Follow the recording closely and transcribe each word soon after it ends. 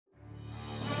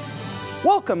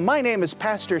Welcome, my name is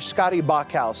Pastor Scotty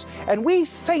Bachhaus, and we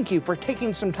thank you for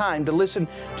taking some time to listen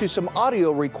to some audio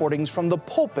recordings from the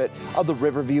pulpit of the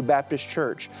Riverview Baptist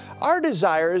Church. Our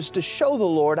desire is to show the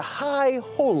Lord high,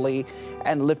 holy,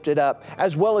 and lifted up,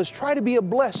 as well as try to be a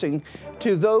blessing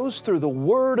to those through the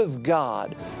Word of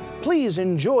God. Please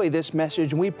enjoy this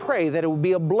message, and we pray that it will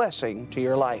be a blessing to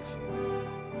your life.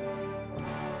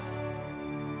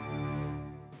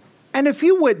 And if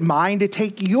you would mind to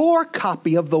take your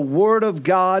copy of the Word of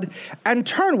God and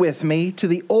turn with me to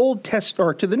the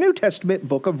New Testament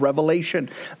book of Revelation,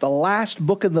 the last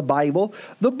book in the Bible,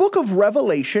 the book of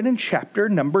Revelation in chapter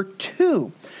number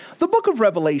 2. The book of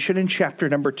Revelation in chapter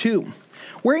number 2.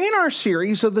 We're in our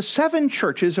series of the 7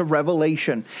 churches of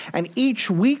Revelation, and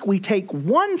each week we take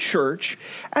one church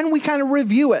and we kind of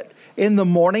review it. In the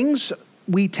mornings,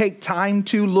 we take time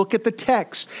to look at the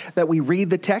text, that we read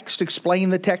the text, explain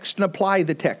the text, and apply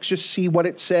the text. Just see what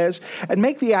it says and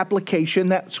make the application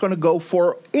that's going to go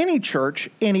for any church,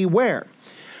 anywhere.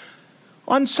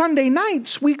 On Sunday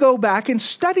nights, we go back and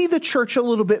study the church a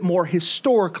little bit more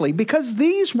historically, because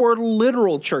these were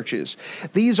literal churches.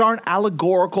 These aren't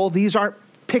allegorical. These aren't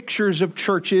pictures of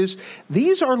churches.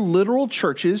 These are literal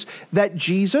churches that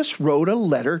Jesus wrote a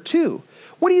letter to.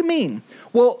 What do you mean?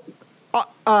 Well,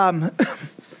 John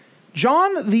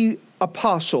the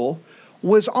Apostle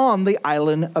was on the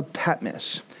island of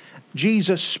Patmos.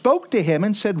 Jesus spoke to him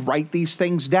and said, write these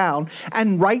things down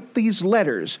and write these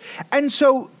letters. And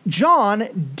so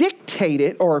John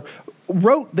dictated or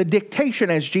wrote the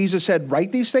dictation as Jesus said,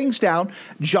 write these things down.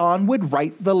 John would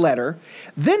write the letter.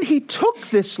 Then he took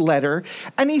this letter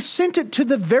and he sent it to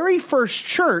the very first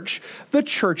church, the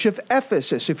church of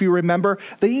Ephesus. If you remember,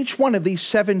 that each one of these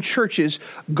 7 churches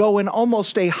go in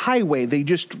almost a highway. They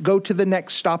just go to the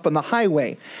next stop on the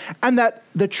highway. And that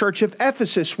the church of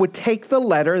Ephesus would take the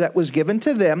letter that was given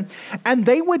to them and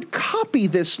they would copy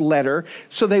this letter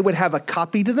so they would have a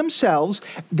copy to themselves.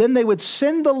 Then they would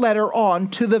send the letter on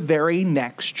to the very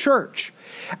next church.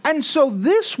 And so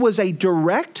this was a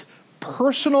direct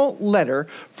personal letter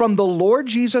from the Lord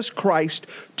Jesus Christ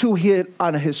to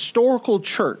a historical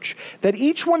church, that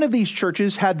each one of these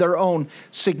churches had their own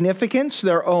significance,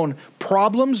 their own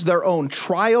problems, their own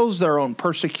trials, their own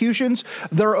persecutions,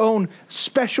 their own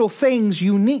special things,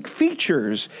 unique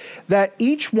features that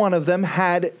each one of them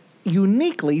had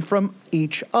uniquely from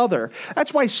each other.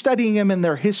 That's why studying them in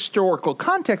their historical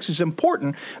context is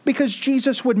important, because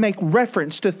Jesus would make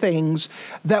reference to things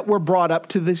that were brought up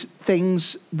to the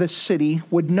things the city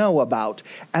would know about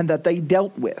and that they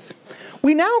dealt with.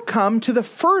 We now come to the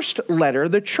first letter,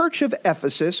 the church of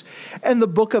Ephesus, and the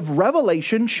book of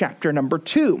Revelation, chapter number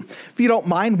 2. If you don't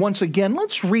mind, once again,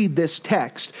 let's read this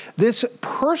text, this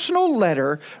personal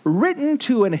letter written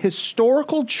to an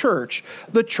historical church,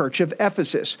 the church of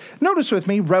Ephesus. Notice with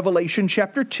me, Revelation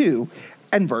chapter 2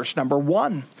 and verse number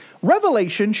 1.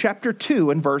 Revelation chapter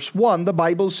 2 and verse 1, the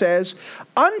Bible says,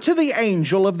 unto the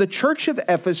angel of the church of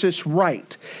Ephesus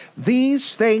write,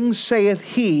 these things saith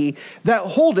he that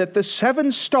holdeth the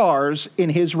 7 stars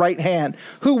in his right hand,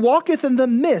 who walketh in the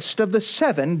midst of the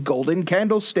 7 golden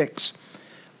candlesticks.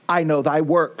 I know thy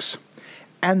works,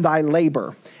 and thy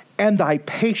labor, and thy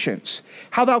patience,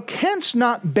 how thou canst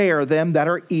not bear them that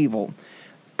are evil.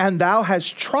 And thou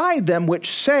hast tried them which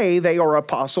say they are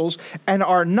apostles, and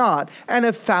are not, and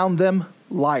have found them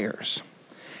liars.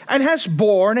 And hast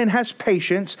borne, and hast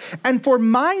patience, and for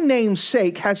my name's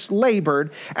sake hast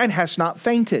labored, and hast not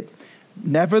fainted.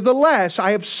 Nevertheless,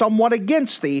 I have somewhat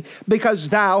against thee, because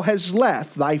thou hast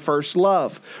left thy first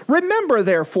love. Remember,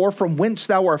 therefore, from whence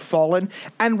thou art fallen,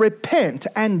 and repent,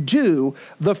 and do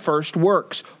the first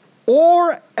works.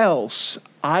 Or else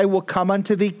I will come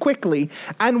unto thee quickly,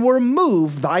 and will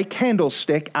remove thy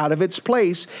candlestick out of its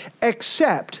place,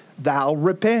 except thou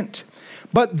repent.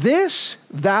 But this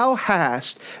thou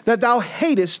hast, that thou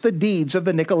hatest the deeds of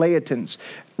the Nicolaitans,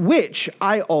 which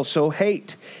I also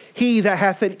hate. He that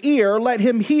hath an ear, let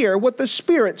him hear what the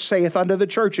Spirit saith unto the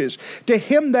churches. To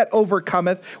him that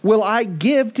overcometh will I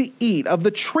give to eat of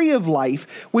the tree of life,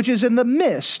 which is in the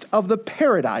midst of the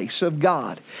paradise of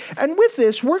God. And with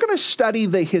this, we're going to study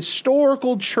the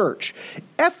historical church,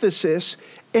 Ephesus,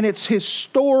 in its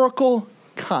historical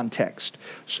context.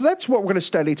 So that's what we're going to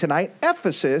study tonight,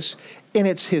 Ephesus in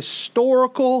its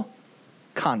historical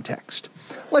context.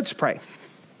 Let's pray.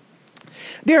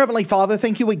 Dear Heavenly Father,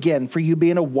 thank you again for you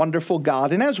being a wonderful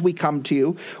God. And as we come to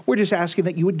you, we're just asking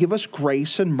that you would give us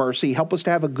grace and mercy. Help us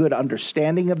to have a good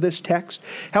understanding of this text.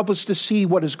 Help us to see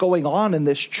what is going on in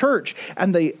this church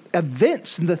and the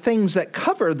events and the things that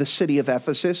cover the city of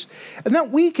Ephesus, and that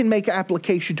we can make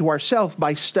application to ourselves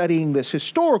by studying this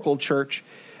historical church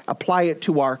apply it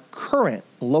to our current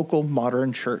local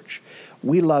modern church.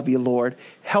 We love you, Lord.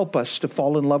 Help us to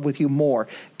fall in love with you more.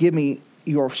 Give me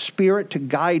your Spirit to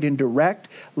guide and direct.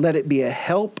 Let it be a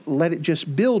help. Let it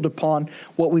just build upon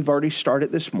what we've already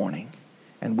started this morning.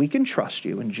 And we can trust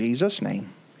you in Jesus'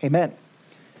 name. Amen.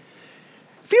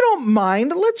 If you don't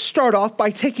mind, let's start off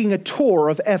by taking a tour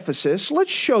of Ephesus.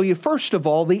 Let's show you, first of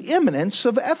all, the eminence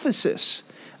of Ephesus.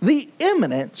 The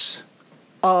eminence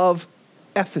of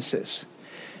Ephesus.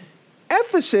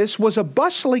 Ephesus was a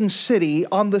bustling city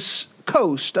on the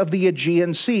coast of the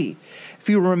Aegean Sea. If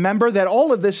you remember that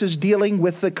all of this is dealing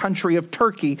with the country of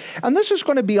Turkey, and this is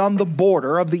going to be on the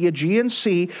border of the Aegean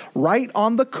Sea, right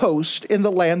on the coast in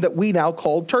the land that we now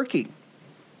call Turkey.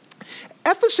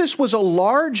 Ephesus was a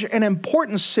large and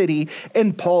important city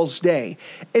in Paul's day.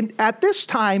 And at this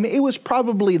time, it was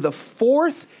probably the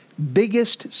fourth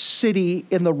biggest city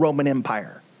in the Roman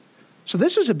Empire. So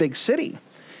this is a big city.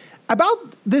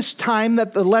 About this time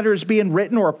that the letter is being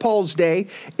written, or Paul's day,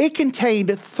 it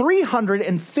contained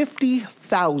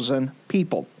 350,000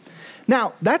 people.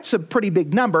 Now, that's a pretty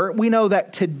big number. We know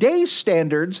that today's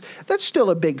standards, that's still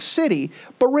a big city.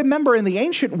 But remember, in the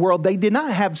ancient world, they did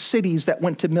not have cities that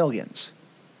went to millions.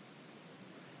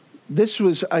 This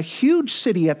was a huge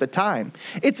city at the time.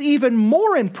 It's even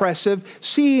more impressive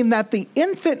seeing that the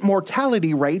infant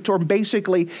mortality rate, or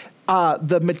basically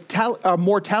the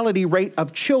mortality rate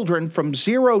of children from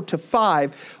 0 to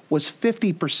 5 was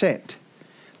 50%.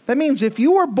 That means if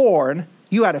you were born,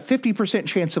 you had a 50%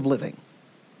 chance of living.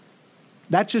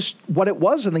 That's just what it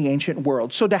was in the ancient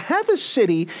world. So to have a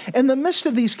city in the midst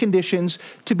of these conditions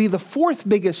to be the fourth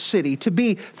biggest city, to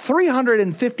be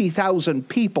 350,000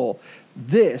 people,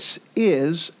 this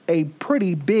is a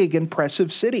pretty big,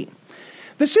 impressive city.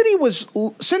 The city was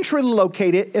centrally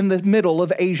located in the middle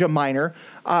of Asia Minor,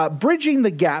 bridging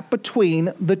the gap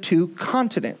between the two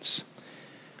continents.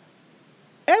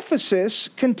 Ephesus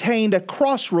contained a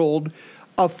crossroad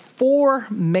of 4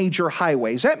 major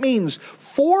highways. That means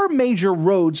 4 major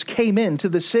roads came into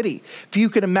the city. If you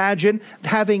can imagine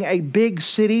having a big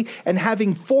city and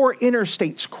having 4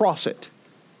 interstates cross it,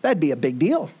 that'd be a big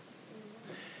deal.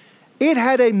 It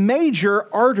had a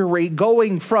major artery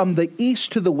going from the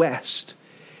east to the west.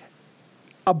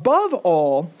 Above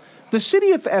all, the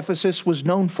city of Ephesus was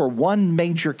known for one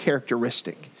major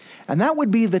characteristic, and that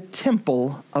would be the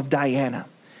temple of Diana.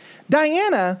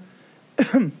 Diana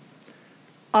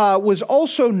was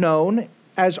also known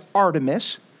as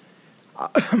Artemis.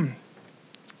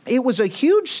 It was a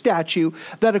huge statue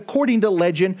that, according to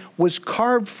legend, was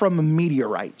carved from a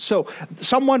meteorite. So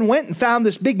someone went and found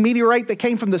this big meteorite that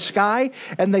came from the sky,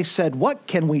 and they said, what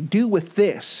can we do with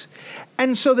this?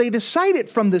 And so they decided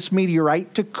from this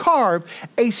meteorite to carve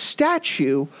a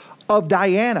statue of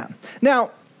Diana. Now,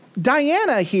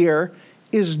 Diana here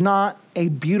is not a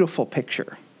beautiful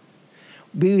picture.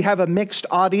 We have a mixed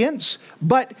audience,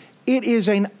 but it is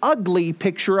an ugly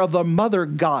picture of a mother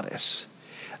goddess.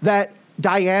 That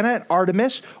Diana and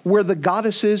Artemis were the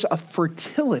goddesses of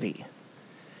fertility.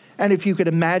 And if you could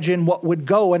imagine what would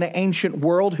go in an ancient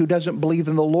world who doesn't believe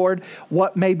in the Lord,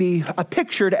 what may be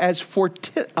pictured as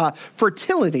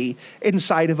fertility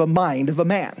inside of a mind of a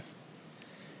man.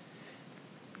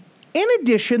 In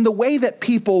addition, the way that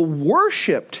people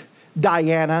worshipped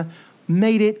Diana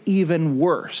made it even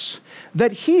worse.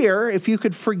 That here, if you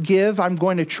could forgive, I'm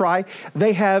going to try,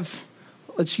 they have,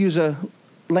 let's use a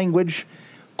language,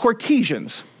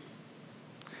 courtesans,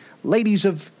 ladies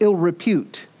of ill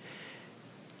repute,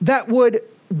 that would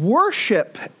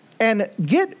worship and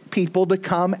get people to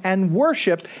come and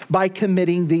worship by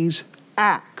committing these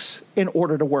acts in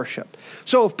order to worship.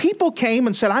 So if people came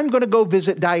and said, I'm going to go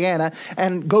visit Diana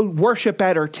and go worship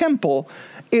at her temple,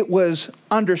 it was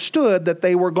understood that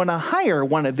they were going to hire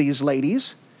one of these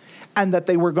ladies and that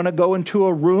they were going to go into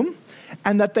a room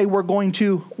and that they were going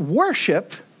to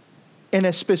worship in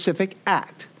a specific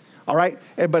act. All right?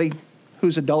 Everybody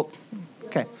who's adult?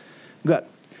 Okay, good.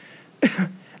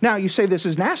 Now, you say this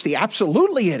is nasty.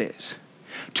 Absolutely it is.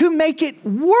 To make it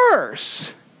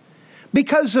worse,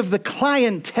 because of the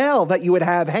clientele that you would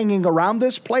have hanging around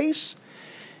this place,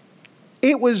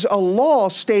 it was a law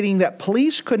stating that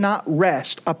police could not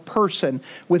arrest a person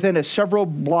within a several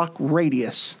block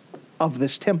radius of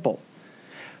this temple.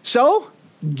 So,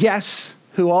 guess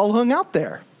who all hung out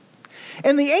there?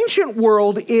 In the ancient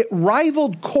world, it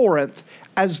rivaled Corinth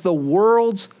as the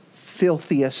world's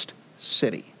filthiest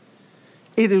city.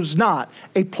 It is not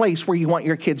a place where you want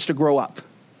your kids to grow up.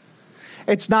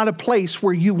 It's not a place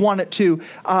where you want it to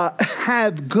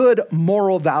have good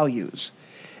moral values.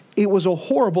 It was a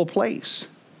horrible place.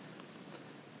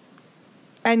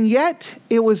 And yet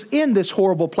it was in this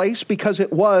horrible place, because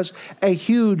it was a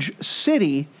huge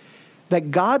city,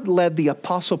 that God led the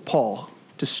Apostle Paul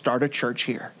to start a church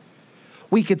here.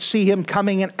 We could see him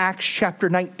coming in Acts chapter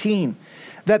 19,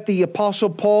 that the Apostle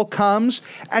Paul comes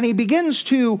and he begins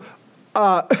to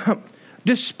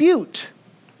dispute,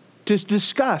 to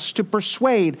discuss, to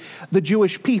persuade the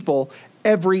Jewish people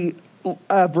every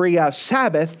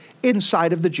Sabbath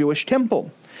inside of the Jewish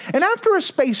temple. And after a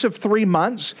space of 3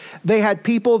 months, they had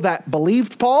people that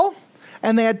believed Paul,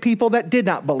 and they had people that did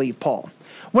not believe Paul.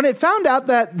 When it found out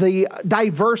that the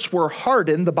diverse were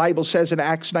hardened, the Bible says in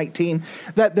Acts 19,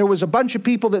 that there was a bunch of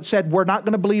people that said, we're not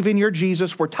going to believe in your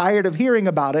Jesus, we're tired of hearing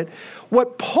about it.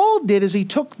 What Paul did is he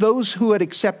took those who had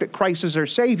accepted Christ as their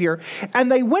Savior, and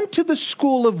they went to the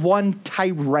school of one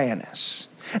Tyrannus.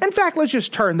 In fact, let's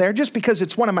just turn there, just because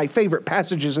it's one of my favorite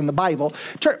passages in the Bible.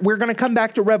 We're going to come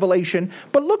back to Revelation,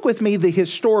 but look with me the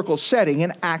historical setting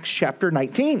in Acts chapter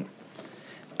 19.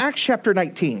 Acts chapter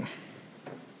 19.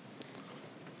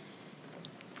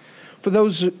 For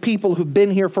those people who've been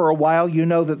here for a while, you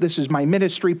know that this is my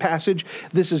ministry passage.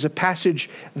 This is a passage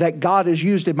that God has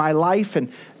used in my life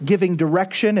and giving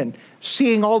direction and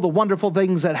seeing all the wonderful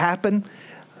things that happen.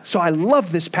 So I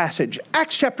love this passage.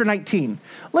 Acts chapter 19.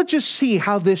 Let's just see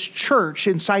how this church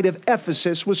inside of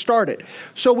Ephesus was started.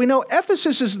 So we know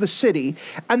Ephesus is the city,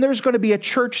 and there's going to be a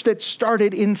church that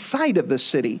started inside of the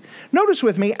city. Notice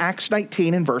with me Acts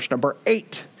 19 and verse number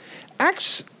 8.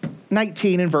 Acts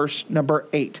 19 and verse number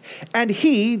 8. And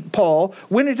he, Paul,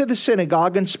 went into the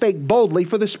synagogue and spake boldly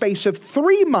for the space of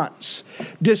 3 months,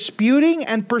 disputing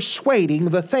and persuading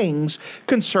the things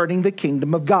concerning the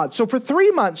kingdom of God. So for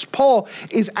 3 months, Paul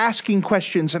is asking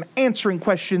questions and answering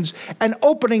questions and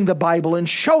opening the Bible and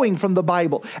showing from the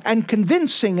Bible and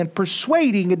convincing and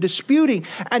persuading and disputing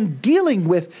and dealing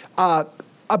with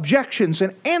objections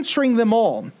and answering them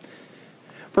all.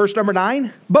 Verse number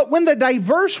 9, but when the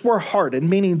diverse were hardened,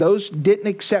 meaning those didn't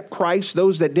accept Christ,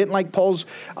 those that didn't like Paul's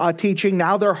teaching,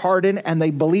 now they're hardened and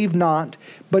they believe not,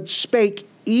 but spake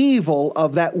evil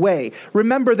of that way.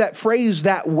 Remember that phrase,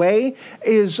 that way,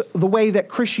 is the way that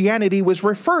Christianity was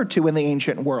referred to in the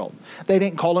ancient world. They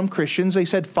didn't call them Christians, they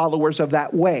said followers of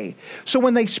that way. So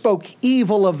when they spoke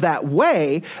evil of that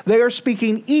way, they are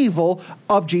speaking evil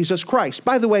of Jesus Christ.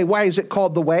 By the way, why is it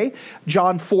called the way?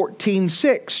 John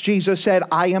 14:6, Jesus said,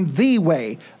 I am the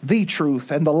way, the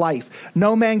truth, and the life.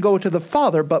 No man go to the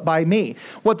Father but by me.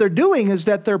 What they're doing is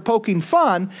that they're poking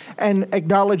fun and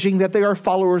acknowledging that they are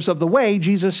followers of the way.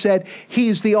 Jesus said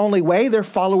he's the only way. They're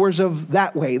followers of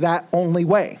that way, that only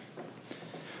way.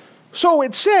 So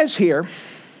it says here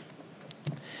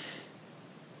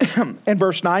in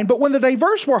verse 9, but when the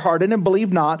diverse were hardened and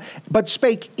believed not, but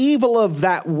spake evil of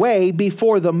that way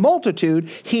before the multitude,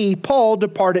 he, Paul,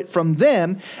 departed from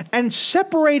them and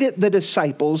separated the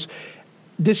disciples,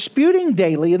 disputing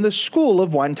daily in the school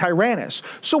of one Tyrannus.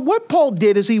 So what Paul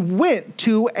did is he went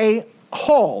to a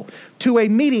hall, to a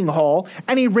meeting hall,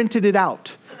 and he rented it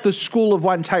out, the school of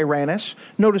one Tyrannus.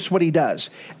 Notice what he does.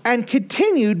 And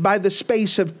continued by the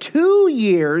space of 2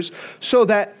 years, so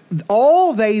that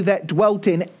all they that dwelt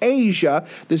in Asia,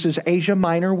 this is Asia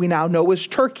Minor, we now know as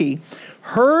Turkey,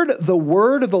 heard the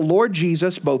word of the Lord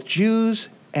Jesus, both Jews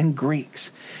and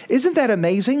Greeks. Isn't that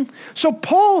amazing? So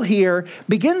Paul here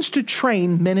begins to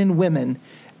train men and women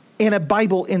in a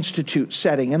Bible Institute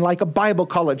setting, and like a Bible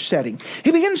college setting.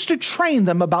 He begins to train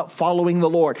them about following the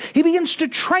Lord. He begins to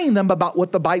train them about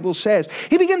what the Bible says.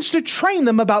 He begins to train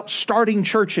them about starting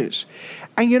churches.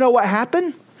 And you know what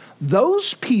happened?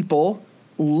 Those people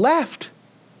left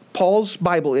Paul's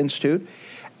Bible Institute,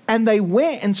 and they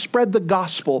went and spread the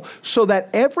gospel so that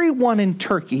everyone in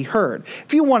Turkey heard.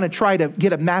 If you want to try to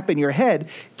get a map in your head,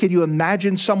 can you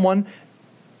imagine someone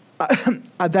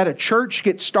that a church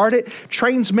gets started,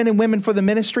 trains men and women for the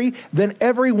ministry, then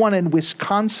everyone in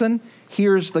Wisconsin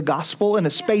hears the gospel in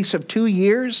a space of 2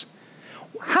 years?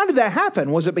 How did that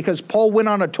happen? Was it because Paul went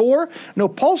on a tour? No,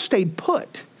 Paul stayed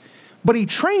put. But he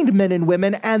trained men and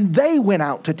women, and they went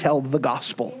out to tell the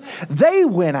gospel. They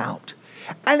went out.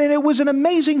 And it was an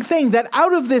amazing thing that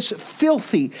out of this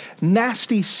filthy,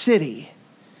 nasty city,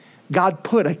 God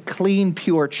put a clean,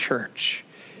 pure church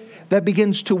that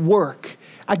begins to work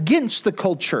against the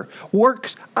culture,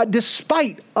 works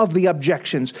despite of the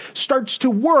objections, starts to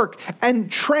work and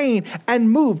train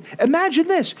and move. Imagine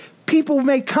this. People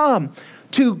may come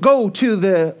to go to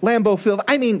the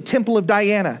Temple of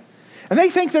Diana, and they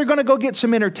think they're going to go get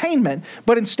some entertainment,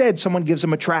 but instead someone gives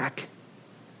them a tract,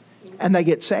 and they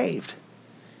get saved.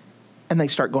 And they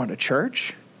start going to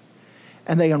church,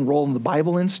 and they enroll in the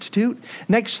Bible Institute.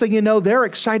 Next thing you know, they're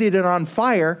excited and on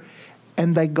fire,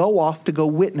 and they go off to go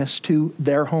witness to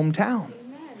their hometown.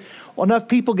 Amen. Well, enough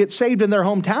people get saved in their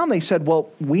hometown, they said,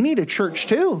 well, we need a church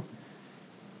too.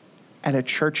 And a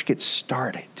church gets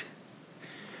started.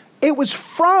 It was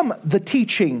from the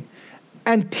teaching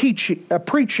and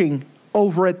preaching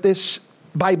over at this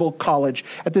Bible college,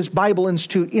 at this Bible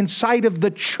Institute, inside of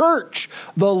the church,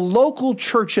 the local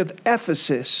church of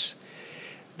Ephesus,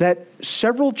 that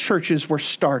several churches were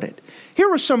started. Here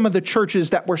were some of the churches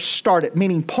that were started,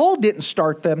 meaning Paul didn't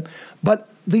start them, but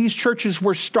these churches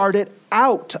were started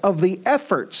out of the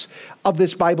efforts of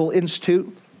this Bible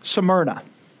Institute: Smyrna,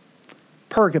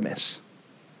 Pergamos,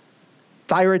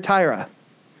 Thyatira,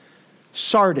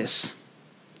 Sardis,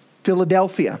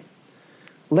 Philadelphia,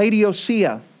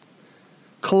 Laodicea,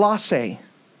 Colossae,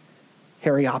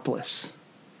 Hierapolis.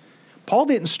 Paul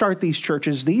didn't start these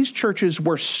churches. These churches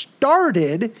were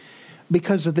started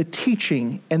because of the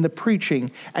teaching and the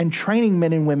preaching and training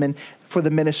men and women for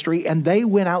the ministry, and they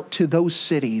went out to those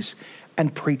cities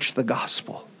and preached the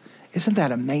gospel. Isn't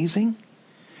that amazing?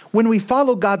 When we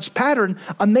follow God's pattern,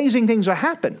 amazing things will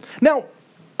happen. Now,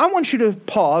 I want you to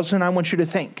pause and I want you to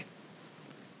think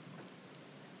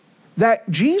that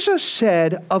Jesus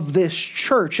said of this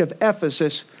church of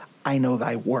Ephesus, I know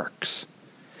thy works,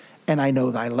 and I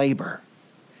know thy labor,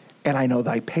 and I know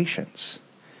thy patience.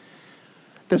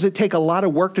 Does it take a lot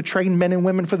of work to train men and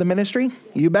women for the ministry?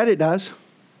 You bet it does.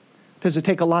 Does it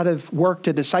take a lot of work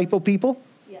to disciple people?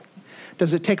 Yes.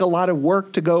 Does it take a lot of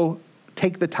work to go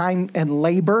take the time and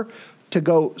labor to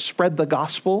go spread the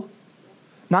gospel?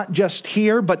 Not just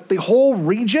here, but the whole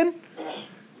region?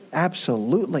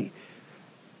 Absolutely.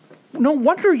 No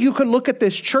wonder you could look at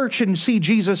this church and see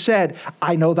Jesus said,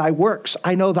 I know thy works,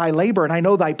 I know thy labor, and I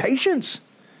know thy patience.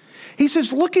 He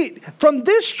says, look at, from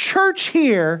this church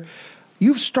here,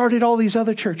 you've started all these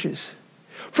other churches.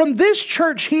 From this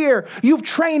church here, you've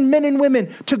trained men and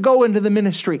women to go into the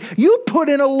ministry. You put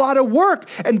in a lot of work.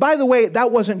 And by the way,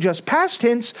 that wasn't just past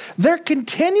tense. They're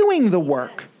continuing the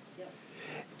work.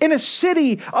 In a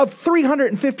city of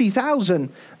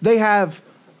 350,000, they have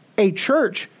a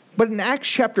church. But in Acts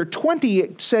chapter 20,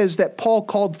 it says that Paul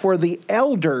called for the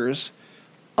elders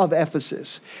of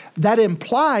Ephesus. That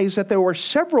implies that there were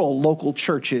several local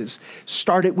churches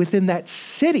started within that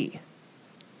city.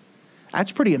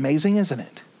 That's pretty amazing, isn't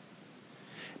it?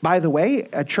 By the way,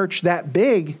 a church that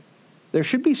big, there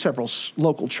should be several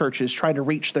local churches trying to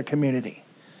reach their community.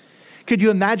 Could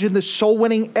you imagine the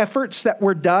soul-winning efforts that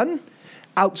were done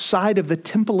outside of the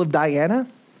Temple of Diana?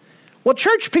 Well,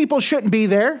 church people shouldn't be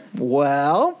there.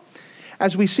 Well,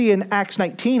 as we see in Acts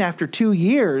 19, after 2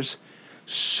 years,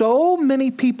 so many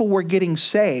people were getting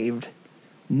saved,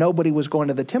 nobody was going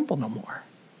to the temple no more.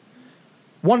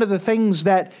 One of the things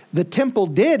that the temple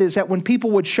did is that when people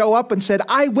would show up and said,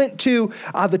 I went to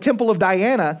the Temple of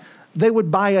Diana, they would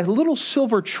buy a little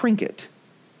silver trinket.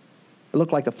 It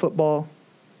looked like a football.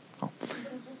 Oh.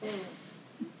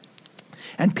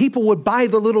 And people would buy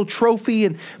the little trophy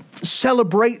and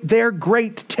celebrate their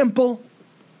great temple.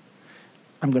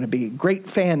 I'm going to be a great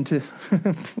fan to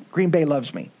Green Bay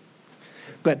loves me.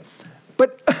 Good.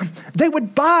 But they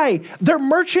would buy their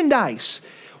merchandise.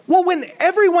 Well, when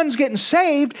everyone's getting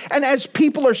saved, and as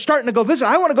people are starting to go visit,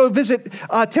 I want to go visit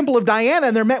Temple of Diana,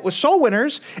 and they're met with soul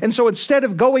winners. And so instead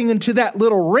of going into that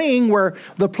little ring where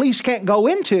the police can't go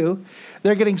into,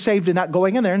 they're getting saved and not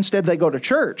going in there. Instead, they go to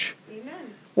church. Amen.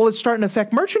 Well, it's starting to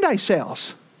affect merchandise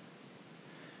sales.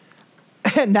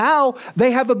 And now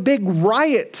they have a big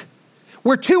riot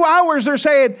where 2 hours they're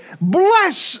saying,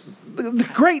 bless the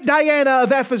great Diana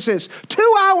of Ephesus.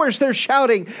 2 hours they're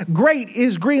shouting, great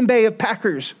is Green Bay of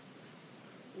Packers.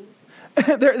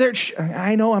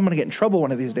 I know I'm going to get in trouble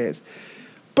one of these days.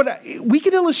 But we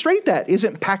can illustrate that.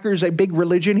 Isn't Packers a big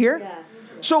religion here? Yeah.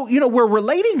 So, we're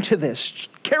relating to this,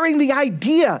 carrying the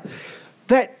idea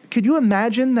that, could you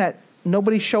imagine that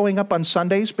nobody's showing up on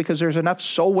Sundays because there's enough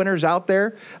soul winners out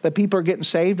there that people are getting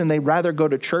saved and they'd rather go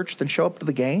to church than show up to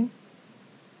the game?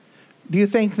 Do you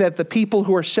think that the people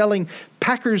who are selling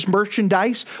Packers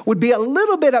merchandise would be a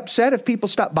little bit upset if people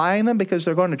stopped buying them because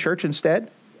they're going to church instead?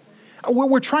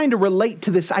 We're trying to relate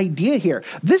to this idea here.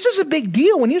 This is a big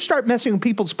deal. When you start messing with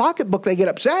people's pocketbook, they get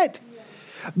upset.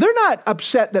 They're not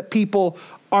upset that people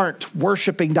aren't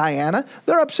worshiping Diana.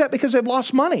 They're upset because they've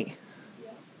lost money.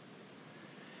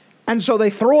 And so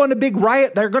they throw in a big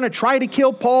riot. They're going to try to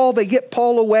kill Paul. They get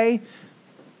Paul away.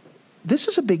 This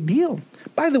is a big deal.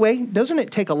 By the way, doesn't it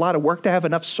take a lot of work to have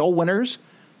enough soul winners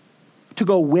to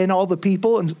go win all the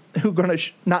people and who are going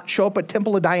to not show up at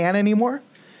Temple of Diana anymore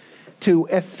to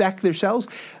affect themselves?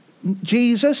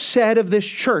 Jesus said of this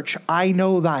church, I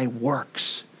know thy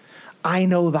works. I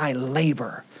know thy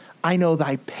labor. I know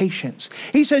thy patience.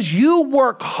 He says, you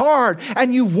work hard,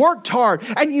 and you've worked hard,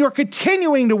 and you're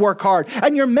continuing to work hard,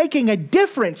 and you're making a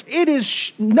difference. It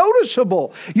is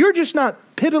noticeable. You're just not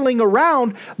piddling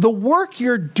around. The work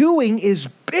you're doing is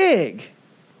big.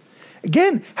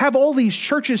 Again, have all these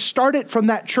churches started from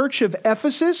that church of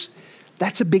Ephesus?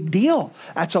 That's a big deal.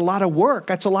 That's a lot of work.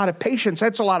 That's a lot of patience.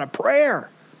 That's a lot of prayer.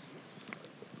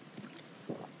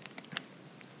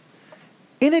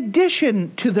 In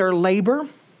addition to their labor,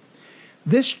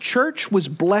 this church was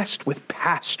blessed with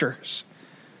pastors.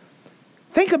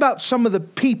 Think about some of the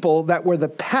people that were the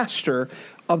pastor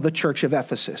of the church of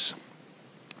Ephesus.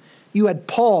 You had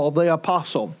Paul, the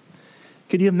apostle.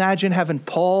 Could you imagine having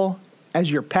Paul as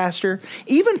your pastor?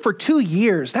 Even for 2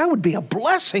 years, that would be a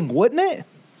blessing, wouldn't it?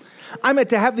 I meant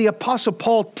to have the apostle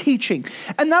Paul teaching.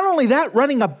 And not only that,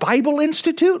 running a Bible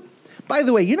institute. By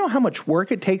the way, you know how much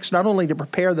work it takes not only to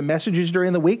prepare the messages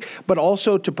during the week, but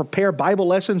also to prepare Bible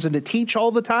lessons and to teach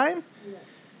all the time? Yeah.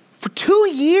 For 2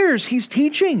 years, he's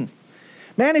teaching.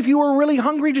 Man, if you were really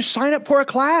hungry, just sign up for a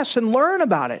class and learn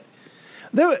about it.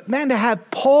 Man, to have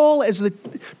Paul as the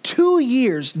 2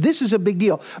 years, this is a big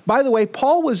deal. By the way,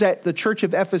 Paul was at the church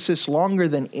of Ephesus longer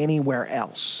than anywhere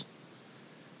else.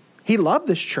 He loved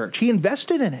this church. He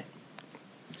invested in it.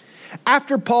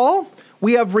 After Paul,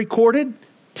 we have recorded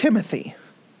Timothy,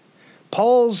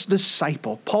 Paul's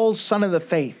disciple, Paul's son of the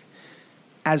faith,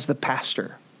 as the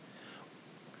pastor.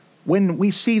 When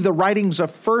we see the writings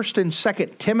of 1st and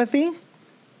 2nd Timothy,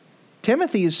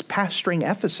 Timothy is pastoring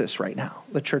Ephesus right now,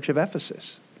 the church of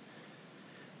Ephesus.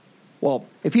 Well,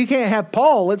 if you can't have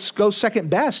Paul, let's go second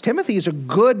best. Timothy is a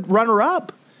good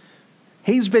runner-up.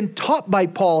 He's been taught by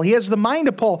Paul. He has the mind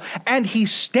of Paul, and he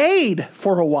stayed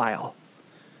for a while.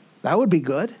 That would be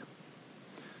good.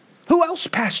 Who else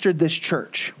pastored this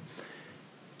church?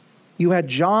 You had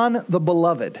John the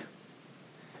Beloved.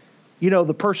 You know,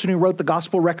 the person who wrote the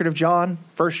gospel record of John,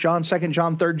 1 John, 2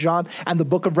 John, 3 John, and the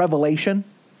book of Revelation.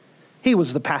 He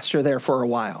was the pastor there for a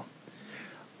while.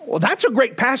 Well, that's a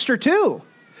great pastor too.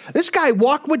 This guy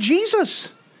walked with Jesus.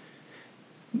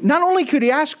 Not only could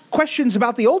he ask questions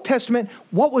about the Old Testament,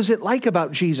 what was it like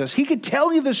about Jesus? He could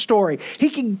tell you the story. He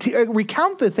could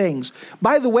recount the things.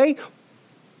 By the way,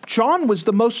 John was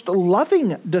the most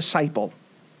loving disciple.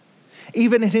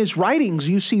 Even in his writings,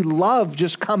 you see love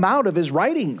just come out of his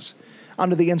writings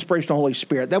under the inspiration of the Holy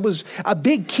Spirit. That was a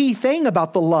big key thing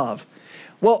about the love.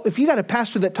 Well, if you got a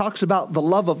pastor that talks about the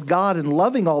love of God and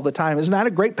loving all the time, isn't that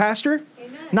a great pastor?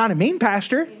 Amen. Not a mean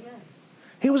pastor. Amen.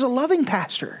 He was a loving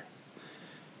pastor.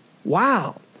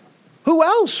 Wow. Who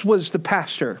else was the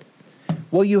pastor?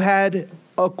 Well, you had,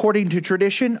 according to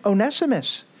tradition,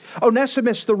 Onesimus.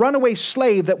 Onesimus, the runaway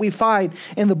slave that we find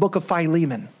in the book of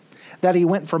Philemon, that he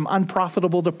went from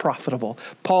unprofitable to profitable.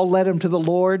 Paul led him to the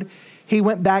Lord. He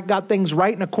went back, got things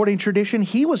right, and according to tradition,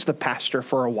 he was the pastor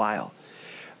for a while.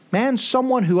 Man,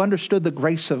 someone who understood the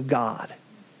grace of God.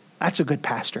 That's a good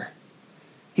pastor.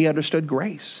 He understood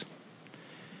grace.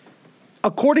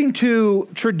 According to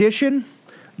tradition,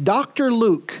 Dr.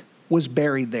 Luke was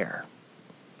buried there.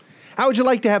 How would you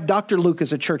like to have Dr. Luke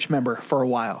as a church member for a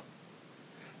while?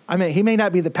 I mean, he may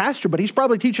not be the pastor, but he's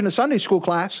probably teaching a Sunday school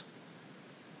class.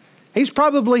 He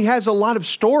probably has a lot of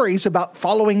stories about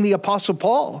following the Apostle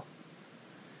Paul.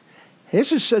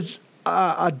 This is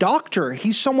a doctor.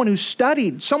 He's someone who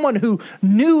studied, someone who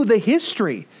knew the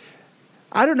history.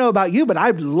 I don't know about you, but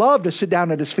I'd love to sit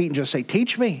down at his feet and just say,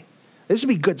 teach me. This would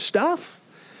be good stuff.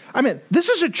 I mean, this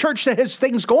is a church that has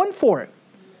things going for it.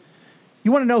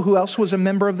 You want to know who else was a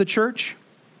member of the church?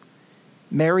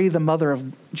 Mary, the mother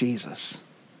of Jesus.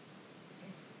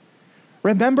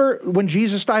 Remember when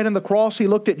Jesus died on the cross, he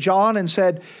looked at John and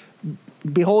said,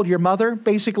 behold your mother.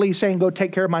 Basically he's saying, go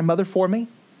take care of my mother for me.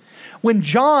 When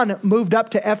John moved up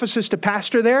to Ephesus to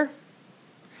pastor there,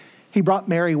 he brought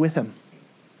Mary with him.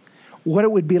 What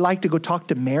it would be like to go talk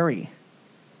to Mary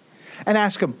and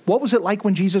ask him, what was it like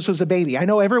when Jesus was a baby? I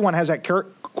know everyone has that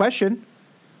question.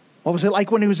 What was it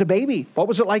like when he was a baby? What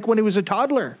was it like when he was a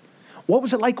toddler? What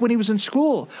was it like when he was in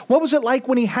school? What was it like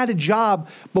when he had a job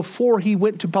before he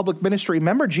went to public ministry?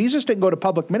 Remember, Jesus didn't go to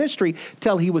public ministry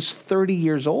till he was 30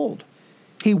 years old.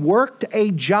 He worked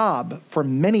a job for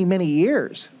many, many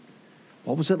years.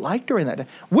 What was it like during that time?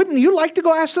 Wouldn't you like to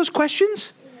go ask those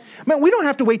questions? I mean, we don't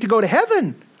have to wait to go to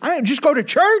heaven. I mean, just go to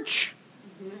church.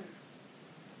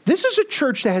 This is a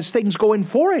church that has things going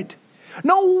for it.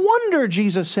 No wonder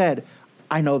Jesus said,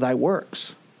 I know thy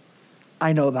works.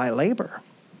 I know thy labor.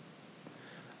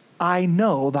 I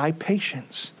know thy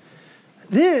patience.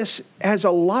 This has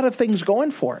a lot of things going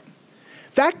for it.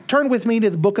 In fact, turn with me to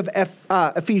the book of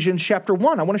Ephesians chapter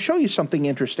 1. I want to show you something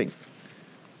interesting.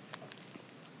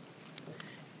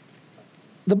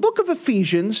 The book of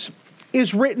Ephesians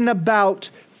is written about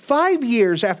 5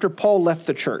 years after Paul left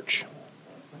the church.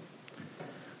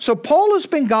 So Paul has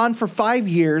been gone for 5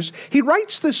 years. He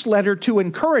writes this letter to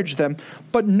encourage them,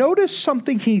 but notice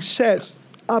something he says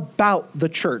about the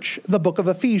church, the book of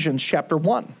Ephesians chapter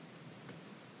 1.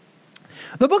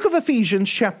 The book of Ephesians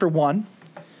chapter 1,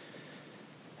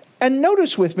 and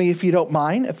notice with me, if you don't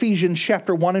mind, Ephesians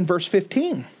chapter 1 and verse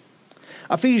 15.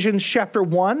 Ephesians chapter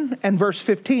 1 and verse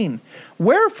 15.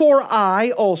 Wherefore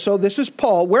I also, this is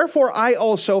Paul, wherefore I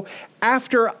also,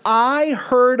 after I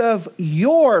heard of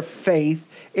your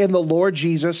faith in the Lord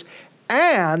Jesus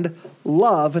and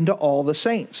love unto all the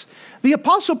saints. The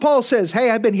Apostle Paul says, hey,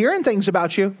 I've been hearing things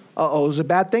about you. Uh-oh, is it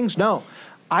bad things? No.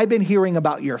 I've been hearing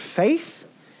about your faith,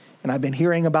 and I've been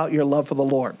hearing about your love for the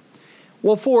Lord.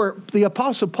 Well, for the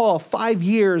Apostle Paul, 5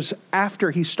 years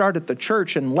after he started the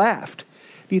church and left,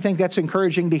 do you think that's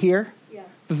encouraging to hear? Yeah.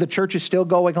 That the church is still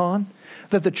going on?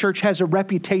 That the church has a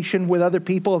reputation with other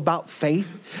people about faith?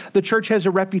 The church has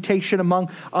a reputation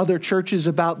among other churches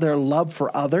about their love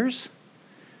for others?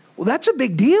 Well, that's a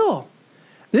big deal.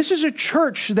 This is a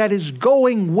church that is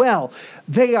going well.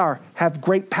 They have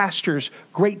great pastors,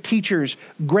 great teachers,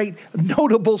 great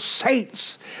notable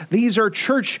saints. These are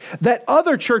church that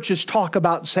other churches talk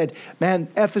about and said, man,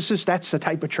 Ephesus, that's the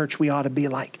type of church we ought to be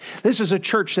like. This is a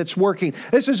church that's working.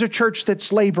 This is a church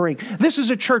that's laboring. This is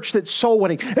a church that's soul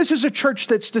winning. This is a church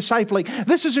that's discipling.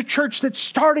 This is a church that's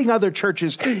starting other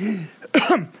churches.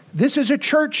 This is a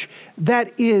church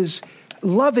that is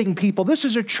loving people. This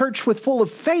is a church full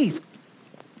of faith.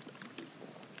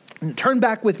 And turn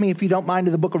back with me, if you don't mind,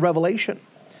 to the book of Revelation.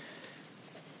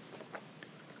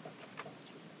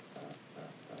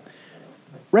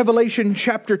 Revelation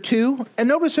chapter 2, and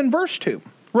notice in verse 2.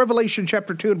 Revelation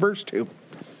chapter 2 and verse 2.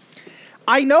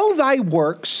 I know thy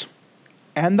works,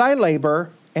 and thy labor,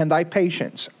 and thy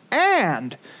patience.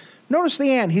 And, notice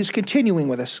the and, he's continuing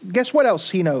with us. Guess what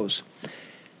else he knows?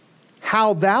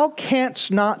 How thou canst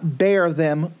not bear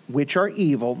them which are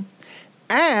evil,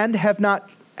 and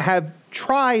have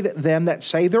tried them that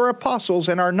say they're apostles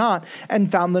and are not,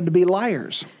 and found them to be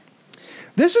liars.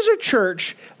 This is a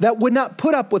church that would not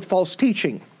put up with false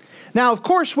teaching. Now, of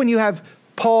course, when you have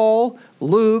Paul,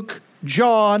 Luke,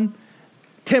 John,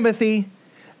 Timothy,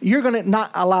 you're going to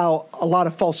not allow a lot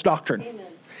of false doctrine.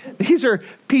 Amen. These are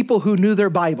people who knew their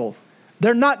Bible.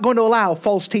 They're not going to allow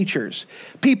false teachers.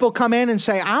 People come in and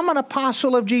say, I'm an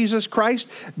apostle of Jesus Christ.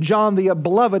 John the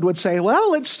Beloved would say,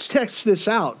 well, let's test this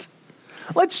out.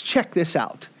 Let's check this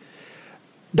out.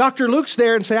 Dr. Luke's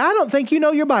there and say, I don't think you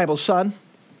know your Bible, son.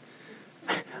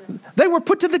 They were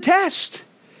put to the test.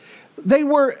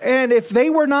 And if they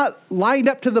were not lined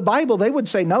up to the Bible, they would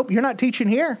say, nope, you're not teaching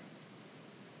here.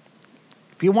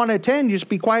 If you want to attend, you just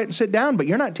be quiet and sit down, but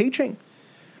you're not teaching.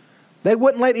 They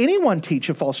wouldn't let anyone teach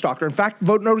a false doctrine. In fact,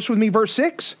 notice with me verse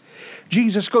 6.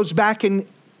 Jesus goes back and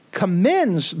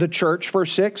commends the church,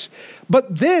 verse 6.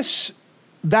 But this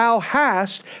thou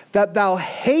hast, that thou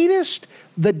hatest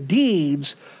the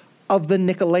deeds of the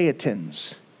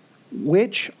Nicolaitans,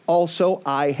 which also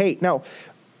I hate. Now,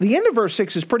 the end of verse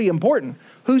 6 is pretty important.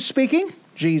 Who's speaking?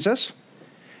 Jesus.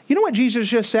 You know what Jesus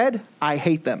just said? I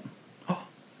hate them.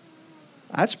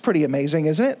 That's pretty amazing,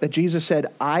 isn't it? That Jesus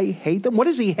said, I hate them. What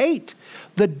does he hate?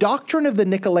 The doctrine of the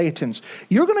Nicolaitans.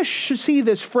 You're going to see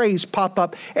this phrase pop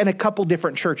up in a couple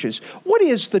different churches. What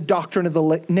is the doctrine of the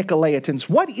Nicolaitans?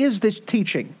 What is this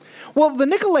teaching? Well, the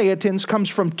Nicolaitans comes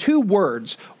from two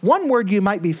words. One word you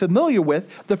might be familiar with.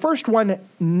 The first one,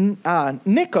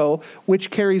 Nico, which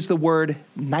carries the word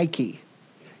Nike.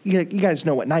 You guys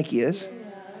know what Nike is. Yeah.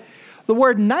 The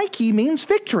word Nike means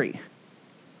victory.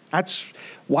 That's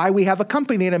why we have a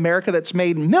company in America that's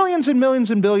made millions and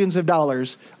millions and billions of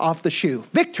dollars off the shoe.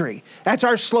 Victory. That's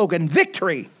our slogan.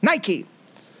 Victory. Nike.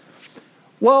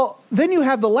 Well, then you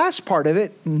have the last part of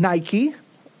it, Nike,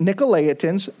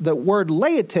 Nicolaitans. The word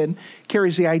Laotin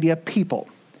carries the idea of people.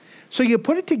 So you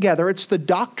put it together, it's the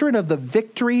doctrine of the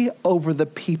victory over the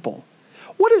people.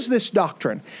 What is this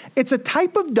doctrine? It's a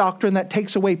type of doctrine that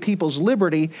takes away people's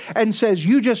liberty and says,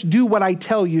 you just do what I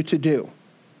tell you to do.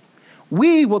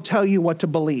 We will tell you what to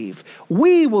believe.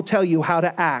 We will tell you how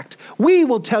to act. We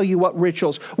will tell you what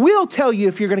rituals. We'll tell you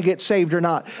if you're going to get saved or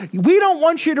not. We don't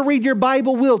want you to read your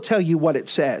Bible. We'll tell you what it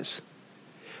says.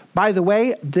 By the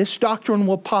way, this doctrine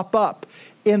will pop up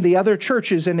in the other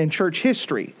churches and in church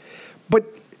history. But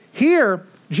here,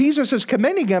 Jesus is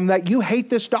commending them that you hate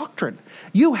this doctrine.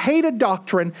 You hate a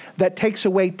doctrine that takes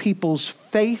away people's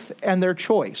faith and their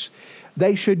choice.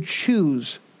 They should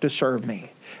choose to serve me.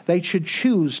 They should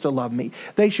choose to love me.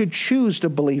 They should choose to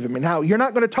believe in me. Now, you're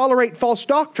not going to tolerate false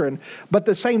doctrine, but at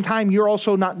the same time, you're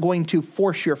also not going to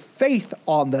force your faith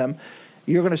on them.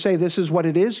 You're going to say, this is what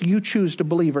it is. You choose to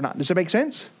believe or not. Does that make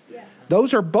sense? Yeah.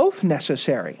 Those are both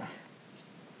necessary.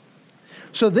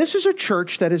 So this is a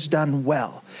church that has done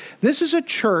well. This is a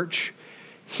church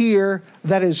here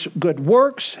that is good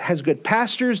works, has good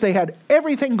pastors. They had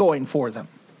everything going for them.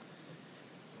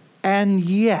 And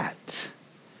yet,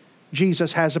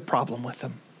 Jesus has a problem with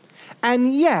them.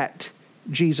 And yet,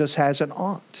 Jesus has an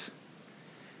ought.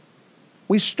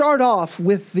 We start off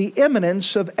with the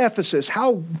eminence of Ephesus,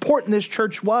 how important this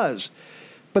church was.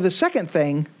 But the second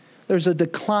thing, there's a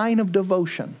decline of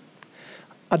devotion.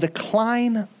 A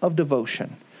decline of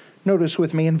devotion. Notice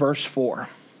with me in verse 4.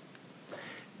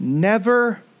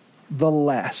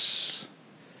 Nevertheless,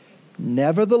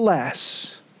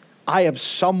 I have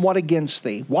somewhat against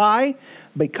thee. Why?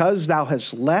 Because thou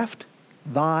hast left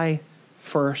thy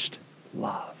first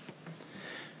love.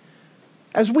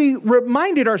 As we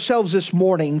reminded ourselves this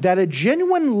morning that a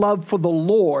genuine love for the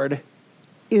Lord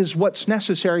is what's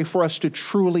necessary for us to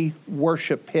truly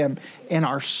worship Him in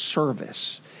our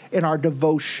service, in our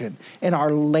devotion, in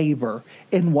our labor,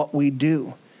 in what we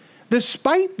do.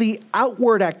 Despite the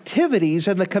outward activities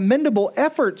and the commendable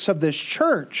efforts of this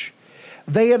church,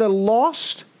 they had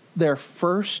lost their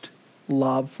first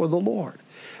love for the Lord.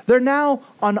 They're now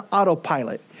on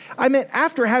autopilot. I mean,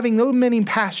 after having so many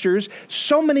pastors,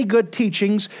 so many good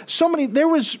teachings,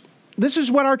 this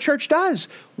is what our church does.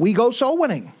 We go soul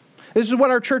winning. This is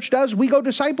what our church does. We go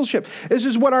discipleship. This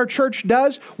is what our church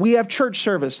does. We have church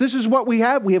service. This is what we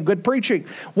have. We have good preaching.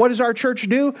 What does our church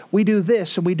do? We do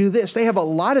this and we do this. They have a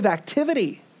lot of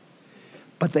activity,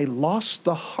 but they lost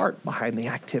the heart behind the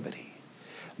activity.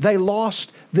 They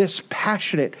lost this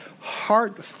passionate,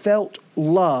 heartfelt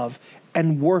love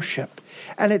and worship.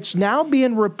 And it's now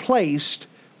being replaced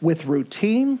with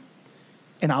routine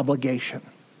and obligation.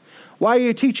 Why are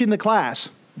you teaching the class?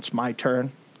 It's my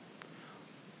turn.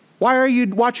 Why are you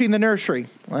watching the nursery?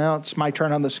 Well, it's my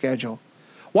turn on the schedule.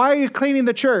 Why are you cleaning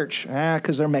the church?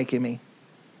 Because they're making me.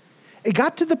 It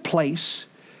got to the place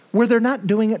where they're not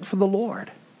doing it for the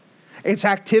Lord. It's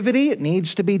activity. It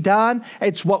needs to be done.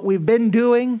 It's what we've been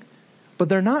doing. But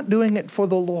they're not doing it for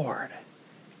the Lord.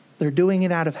 They're doing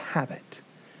it out of habit.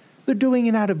 They're doing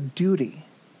it out of duty.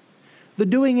 They're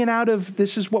doing it out of,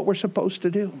 this is what we're supposed to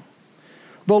do.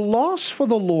 The loss for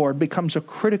the Lord becomes a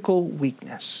critical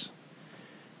weakness.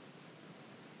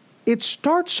 It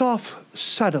starts off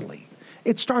subtly.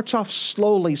 It starts off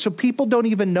slowly, so people don't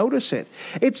even notice it.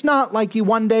 It's not like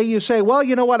one day you say, well,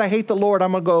 you know what, I hate the Lord,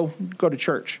 I'm going to go to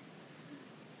church.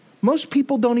 Most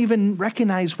people don't even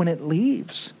recognize when it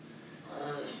leaves.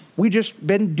 We just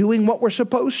been doing what we're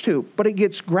supposed to, but it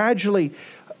gets gradually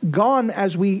gone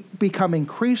as we become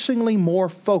increasingly more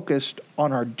focused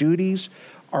on our duties,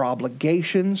 our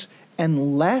obligations,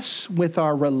 and less with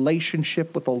our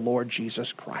relationship with the Lord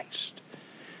Jesus Christ.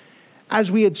 As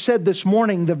we had said this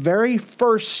morning, the very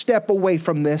first step away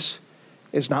from this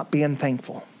is not being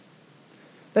thankful.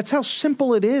 That's how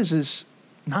simple it is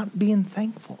not being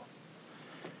thankful.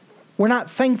 We're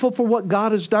not thankful for what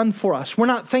God has done for us. We're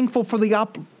not thankful for the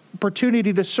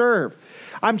opportunity to serve.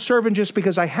 I'm serving just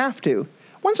because I have to.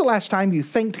 When's the last time you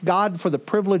thanked God for the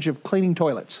privilege of cleaning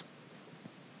toilets?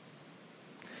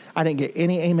 I didn't get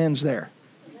any amens there.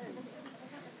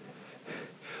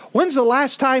 When's the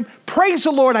last time, praise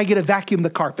the Lord, I get to vacuum the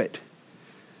carpet?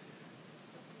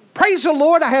 Praise the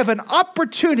Lord, I have an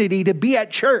opportunity to be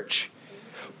at church.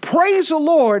 Praise the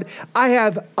Lord, I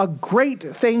have a great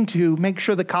thing to make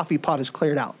sure the coffee pot is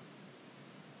cleared out.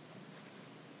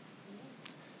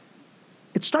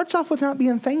 It starts off with not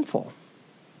being thankful.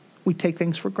 We take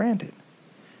things for granted.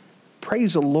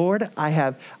 Praise the Lord, I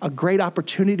have a great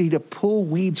opportunity to pull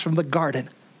weeds from the garden.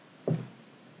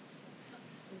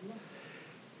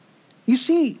 You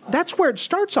see, that's where it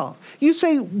starts off. You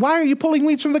say, why are you pulling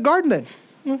weeds from the garden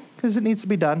then? Because it needs to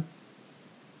be done.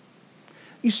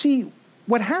 You see,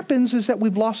 what happens is that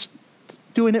we've lost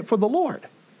doing it for the Lord.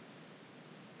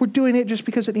 We're doing it just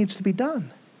because it needs to be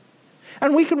done.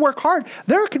 And we could work hard.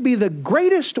 There could be the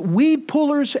greatest weed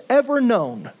pullers ever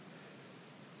known,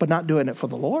 but not doing it for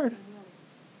the Lord.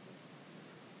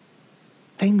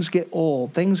 Things get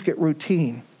old. Things get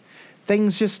routine.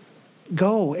 Things just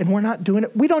go, and we're not doing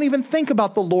it. We don't even think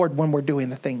about the Lord when we're doing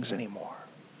the things anymore.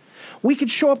 We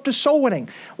could show up to soul winning.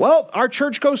 Well, our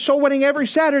church goes soul winning every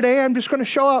Saturday. I'm just going to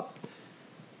show up.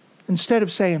 Instead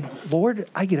of saying, Lord,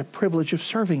 I get a privilege of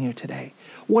serving you today.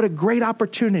 What a great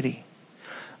opportunity.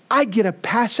 I get to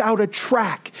pass out a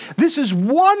tract. This is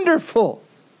wonderful.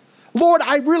 Lord,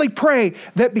 I really pray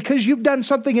that because you've done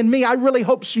something in me, I really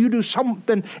hope you do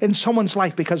something in someone's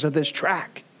life because of this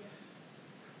track.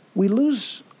 We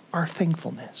lose our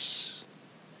thankfulness.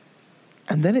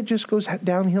 And then it just goes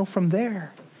downhill from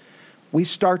there. We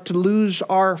start to lose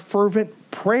our fervent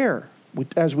prayer,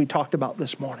 as we talked about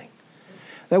this morning.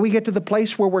 That we get to the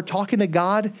place where we're talking to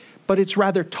God, but it's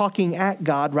rather talking at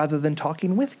God rather than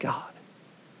talking with God.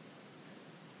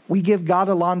 We give God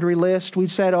a laundry list. We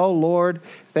said, oh Lord,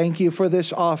 thank you for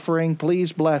this offering.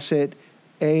 Please bless it.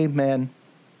 Amen.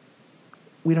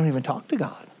 We don't even talk to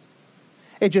God.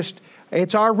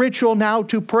 It's our ritual now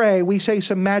to pray. We say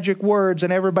some magic words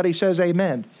and everybody says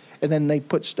amen. And then they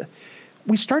put stuff.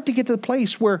 We start to get to the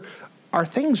place where our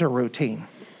things are routine.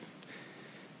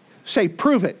 Say,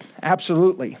 prove it.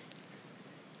 Absolutely.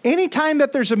 Anytime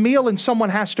that there's a meal and someone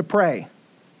has to pray,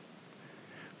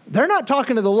 they're not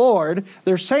talking to the Lord.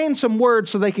 They're saying some words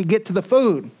so they can get to the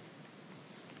food.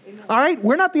 Amen. All right?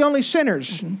 We're not the only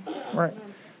sinners. Right?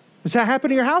 Does that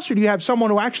happen in your house, or do you have someone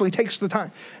who actually takes the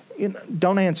time?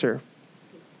 Don't answer.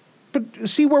 But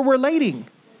see where we're relating.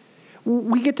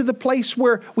 We get to the place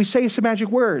where we say some magic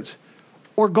words.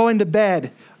 Or going to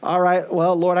bed. All right,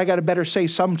 well, Lord, I got to better say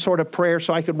some sort of prayer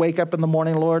so I could wake up in the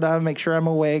morning. Lord, I'll make sure I'm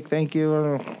awake. Thank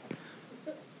you.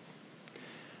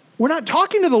 We're not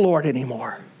talking to the Lord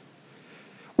anymore.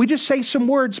 We just say some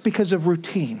words because of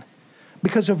routine,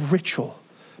 because of ritual,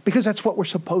 because that's what we're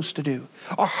supposed to do.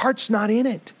 Our heart's not in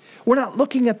it. We're not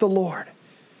looking at the Lord.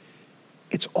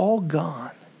 It's all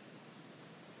gone.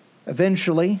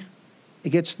 Eventually, it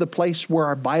gets to the place where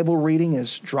our Bible reading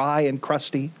is dry and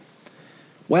crusty.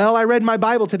 Well, I read my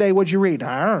Bible today. What'd you read?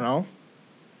 I don't know.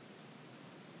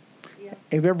 Yeah.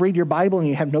 Have you ever read your Bible and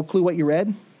you have no clue what you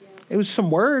read? Yeah. It was some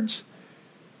words.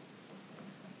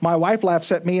 My wife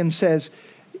laughs at me and says,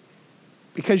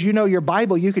 because you know your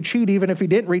Bible, you could cheat even if you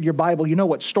didn't read your Bible. You know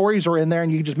what stories are in there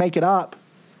and you can just make it up.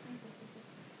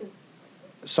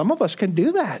 Some of us can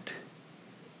do that.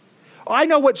 I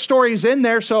know what story is in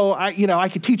there, so I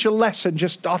could teach a lesson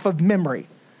just off of memory.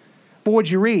 But what'd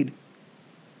you read?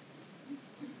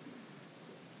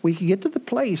 We can get to the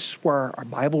place where our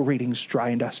Bible reading's dry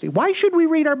and dusty. Why should we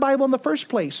read our Bible in the first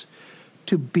place?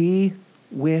 To be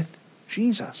with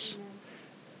Jesus.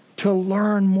 To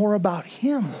learn more about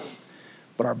Him.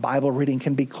 But our Bible reading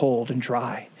can be cold and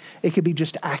dry. It could be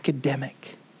just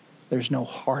academic. There's no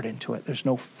heart into it. There's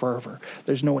no fervor.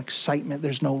 There's no excitement.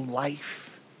 There's no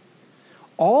life.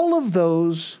 All of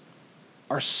those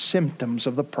are symptoms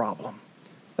of the problem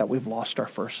that we've lost our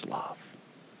first love.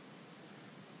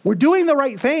 We're doing the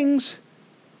right things.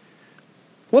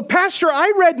 Well, Pastor,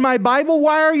 I read my Bible.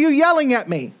 Why are you yelling at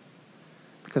me?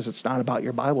 Because it's not about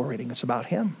your Bible reading. It's about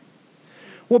Him.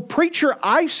 Well, preacher,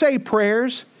 I say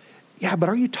prayers. Yeah, but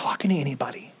are you talking to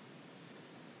anybody?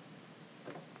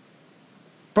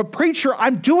 But preacher,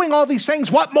 I'm doing all these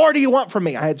things. What more do you want from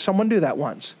me? I had someone do that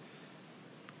once.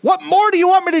 What more do you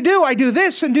want me to do? I do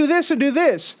this and do this and do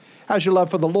this. How's your love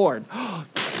for the Lord?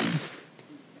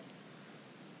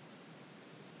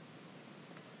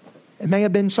 It may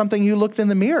have been something you looked in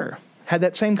the mirror, had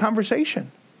that same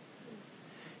conversation.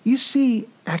 You see,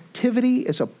 activity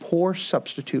is a poor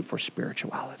substitute for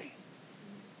spirituality.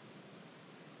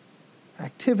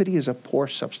 Activity is a poor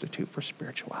substitute for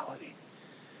spirituality.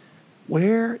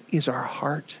 Where is our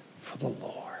heart for the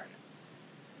Lord?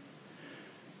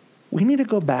 We need to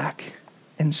go back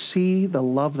and see the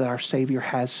love that our Savior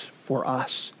has for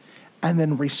us and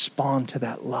then respond to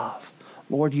that love.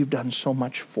 Lord, you've done so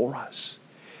much for us.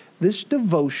 This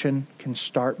devotion can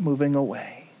start moving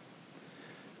away.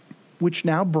 Which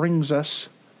now brings us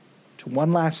to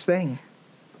one last thing.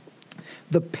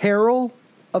 The peril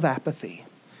of apathy.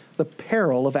 The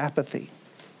peril of apathy.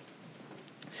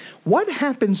 What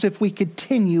happens if we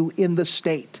continue in the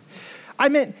state? I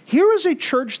mean, here is a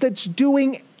church that's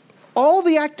doing all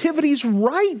the activities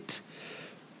right.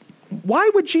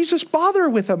 Why would Jesus bother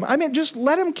with them? I mean, just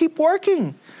let him keep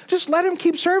working. Just let him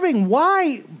keep serving.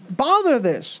 Why bother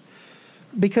this?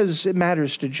 Because it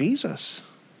matters to Jesus.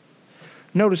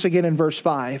 Notice again in verse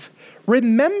 5.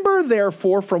 Remember,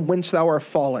 therefore, from whence thou art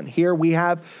fallen. Here we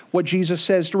have what Jesus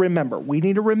says to remember. We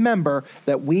need to remember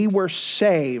that we were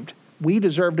saved. We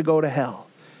deserve to go to hell.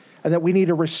 And that we need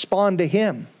to respond to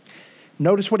Him.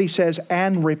 Notice what He says,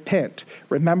 and repent.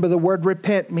 Remember, the word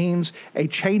repent means a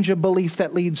change of belief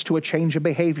that leads to a change of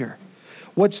behavior.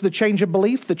 What's the change of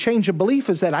belief? The change of belief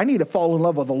is that I need to fall in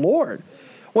love with the Lord.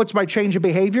 What's my change of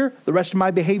behavior? The rest of my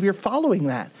behavior following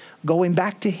that. Going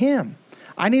back to Him.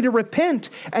 I need to repent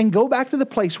and go back to the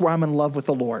place where I'm in love with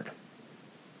the Lord.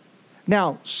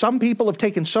 Now, some people have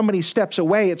taken so many steps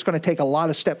away, it's going to take a lot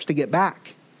of steps to get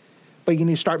back. But you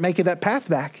need to start making that path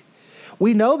back.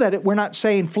 We know that we're not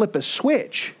saying flip a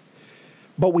switch,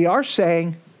 but we are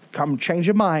saying, come change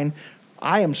your mind.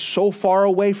 I am so far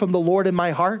away from the Lord in my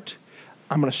heart,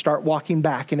 I'm going to start walking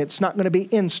back. And it's not going to be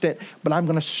instant, but I'm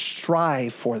going to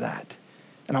strive for that.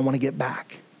 And I want to get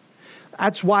back.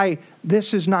 That's why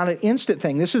this is not an instant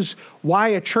thing. This is why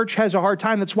a church has a hard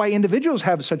time. That's why individuals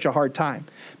have such a hard time,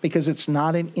 because it's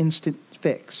not an instant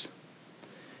fix.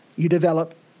 You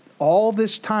develop all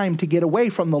this time to get away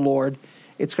from the Lord.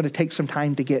 It's going to take some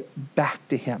time to get back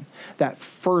to Him. That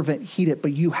fervent, heated,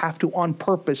 but you have to on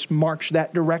purpose march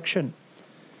that direction.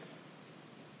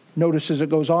 Notice as it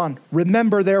goes on,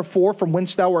 remember therefore from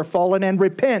whence thou art fallen, and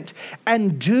repent,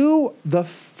 and do the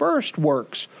first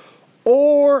works,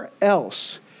 or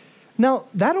else. Now,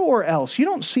 that or else, you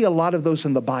don't see a lot of those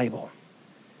in the Bible.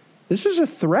 This is a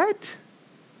threat,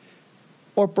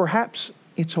 or perhaps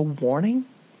it's a warning,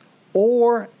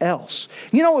 or else.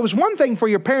 You know, it was one thing for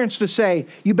your parents to say,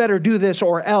 you better do this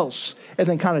or else, and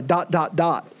then kind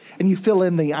of ... and you fill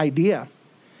in the idea.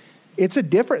 It's a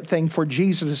different thing for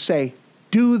Jesus to say,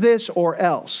 do this or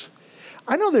else.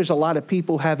 I know there's a lot of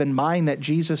people who have in mind that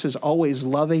Jesus is always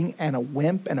loving and a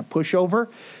wimp and a pushover.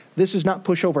 This is not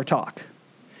pushover talk.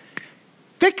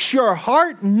 Fix your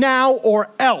heart now or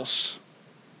else.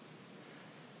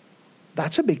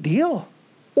 That's a big deal.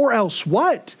 Or else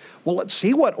what? Well, let's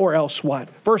see what or else what.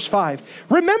 Verse 5.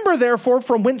 Remember therefore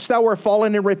from whence thou art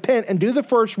fallen, and repent and do the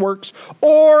first works,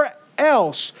 or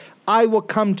else I will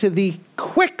come to thee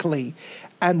quickly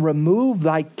and remove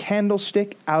thy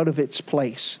candlestick out of its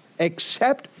place,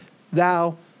 except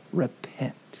thou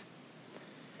repent.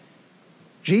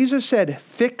 Jesus said,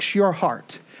 fix your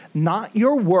heart, not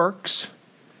your works,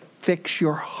 fix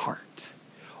your heart.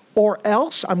 Or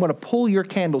else I'm going to pull your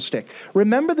candlestick.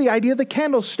 Remember, the idea of the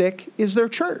candlestick is their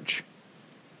church.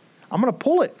 I'm going to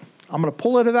pull it. I'm going to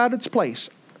pull it out of its place.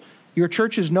 Your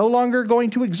church is no longer going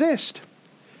to exist.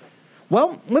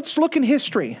 Well, let's look in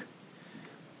history.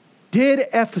 Did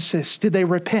Ephesus, did they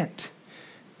repent?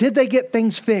 Did they get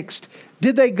things fixed?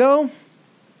 Did they go?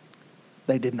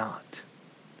 They did not.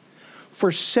 For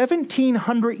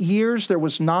 1,700 years, there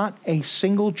was not a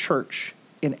single church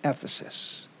in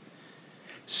Ephesus.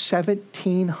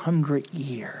 1,700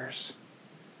 years.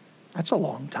 That's a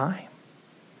long time.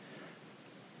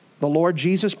 The Lord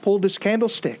Jesus pulled his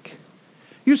candlestick.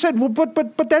 You said, well,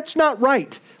 but that's not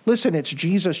right. Listen, it's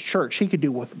Jesus' church. He could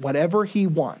do with whatever he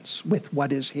wants with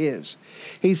what is his.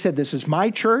 He said, this is my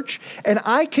church, and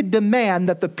I could demand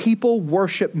that the people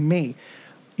worship me.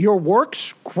 Your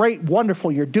works, great,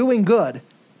 wonderful, you're doing good,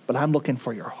 but I'm looking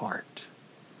for your heart.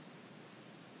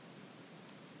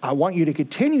 I want you to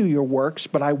continue your works,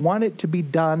 but I want it to be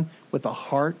done with a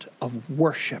heart of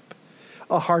worship,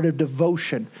 a heart of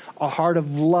devotion, a heart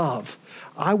of love.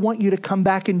 I want you to come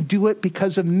back and do it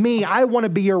because of me. I want to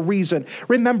be your reason.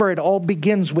 Remember, it all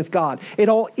begins with God. It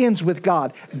all ends with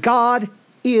God. God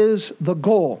is the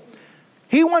goal.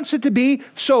 He wants it to be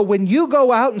so when you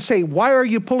go out and say, why are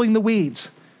you pulling the weeds?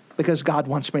 Because God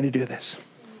wants me to do this.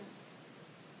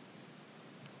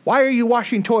 Why are you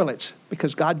washing toilets?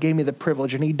 Because God gave me the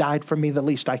privilege and he died for me. The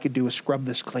least I could do is scrub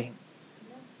this clean.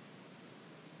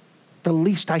 The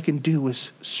least I can do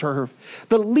is serve.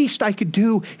 The least I could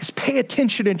do is pay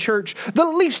attention in church. The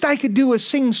least I could do is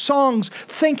sing songs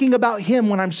thinking about him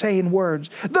when I'm saying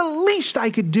words. The least I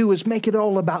could do is make it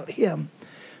all about him,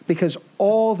 because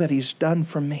all that he's done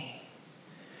for me.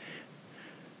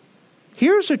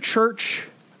 Here's a church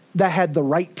that had the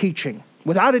right teaching.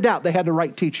 Without a doubt, they had the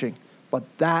right teaching. But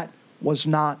that was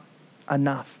not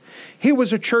enough. Here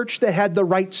was a church that had the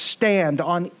right stand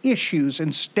on issues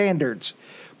and standards.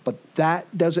 But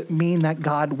that doesn't mean that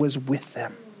God was with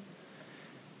them.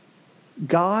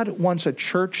 God wants a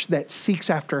church that seeks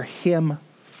after him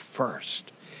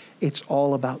first. It's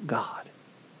all about God.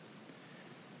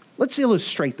 Let's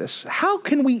illustrate this. How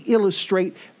can we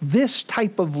illustrate this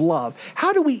type of love?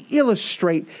 How do we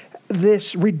illustrate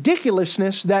this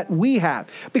ridiculousness that we have?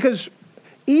 Because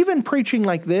even preaching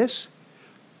like this,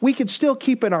 we could still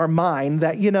keep in our mind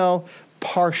that,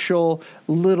 partial,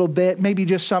 little bit, maybe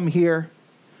just some here.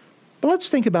 But let's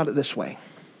think about it this way.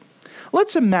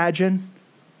 Let's imagine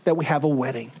that we have a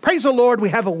wedding. Praise the Lord, we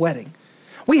have a wedding.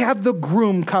 We have the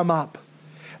groom come up.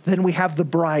 Then we have the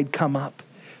bride come up.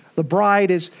 The bride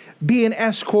is being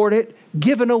escorted,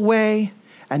 given away,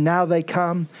 and now they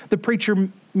come. The preacher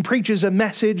preaches a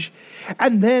message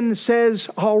and then says,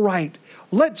 all right,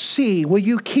 let's see, will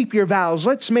you keep your vows?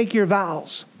 Let's make your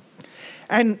vows.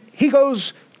 And he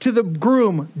goes to the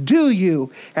groom, do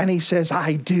you? And he says,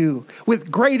 I do, with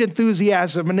great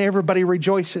enthusiasm, and everybody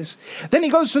rejoices. Then he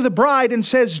goes to the bride and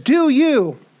says, do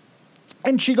you?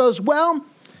 And she goes, well,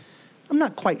 I'm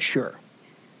not quite sure.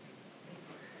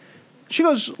 She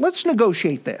goes, let's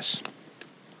negotiate this.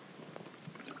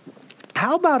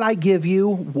 How about I give you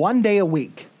 1 day a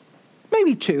week?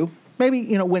 Maybe 2.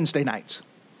 Maybe, Wednesday nights.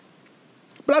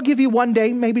 But I'll give you 1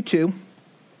 day, maybe 2.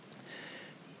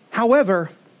 However,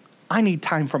 I need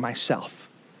time for myself.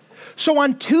 So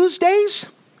on Tuesdays,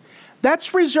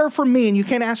 that's reserved for me, and you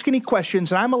can't ask any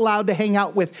questions, and I'm allowed to hang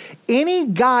out with any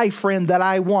guy friend that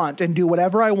I want and do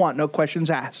whatever I want, no questions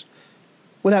asked.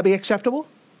 Would that be acceptable?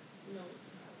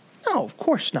 No, of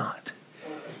course not.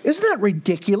 Isn't that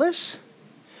ridiculous?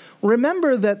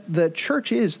 Remember that the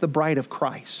church is the bride of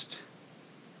Christ.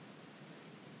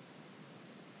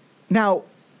 Now,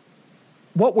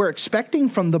 what we're expecting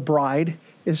from the bride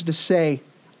is to say,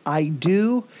 I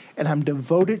do, and I'm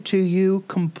devoted to you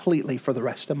completely for the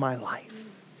rest of my life.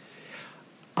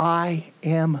 I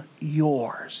am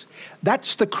yours.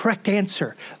 That's the correct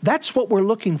answer. That's what we're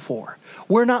looking for.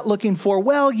 We're not looking for,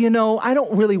 I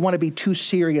don't really want to be too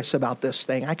serious about this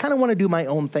thing. I kind of want to do my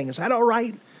own thing. Is that all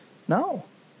right? No.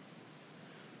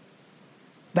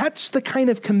 That's the kind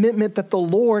of commitment that the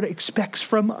Lord expects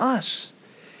from us.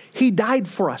 He died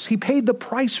for us. He paid the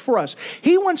price for us.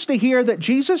 He wants to hear that,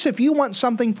 Jesus, if you want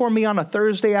something for me on a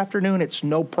Thursday afternoon, it's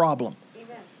no problem.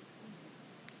 Amen.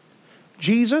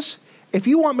 Jesus, if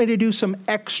you want me to do some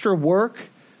extra work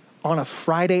on a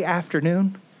Friday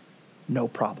afternoon, no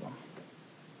problem.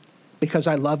 Because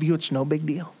I love you, it's no big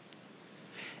deal.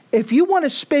 If you want to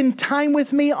spend time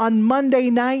with me on Monday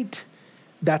night,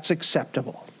 that's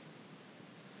acceptable.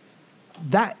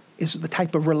 That is the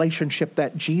type of relationship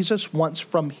that Jesus wants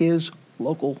from his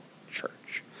local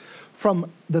church,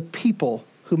 from the people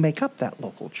who make up that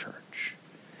local church.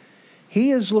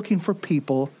 He is looking for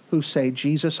people who say,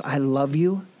 Jesus, I love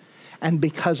you, and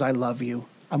because I love you,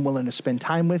 I'm willing to spend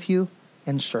time with you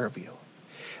and serve you.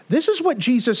 This is what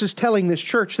Jesus is telling this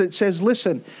church that says,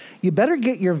 listen, you better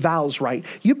get your vows right.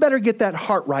 You better get that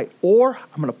heart right, or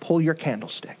I'm going to pull your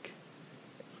candlestick.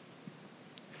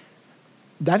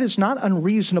 That is not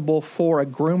unreasonable for a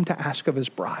groom to ask of his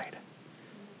bride.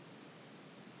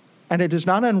 And it is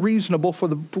not unreasonable for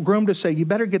the groom to say, you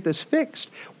better get this fixed.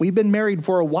 We've been married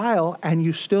for a while and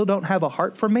you still don't have a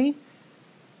heart for me.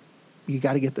 You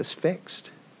got to get this fixed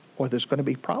or there's going to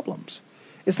be problems.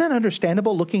 Isn't that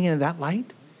understandable looking into that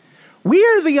light? We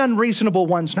are the unreasonable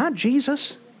ones, not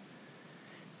Jesus.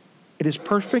 It is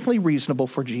perfectly reasonable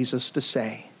for Jesus to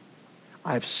say,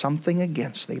 I have something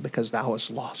against thee because thou hast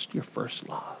lost your first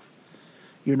love.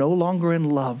 You're no longer in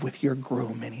love with your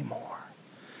groom anymore.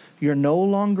 You're no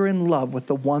longer in love with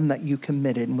the one that you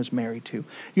committed and was married to.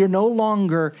 You're no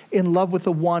longer in love with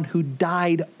the one who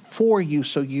died for you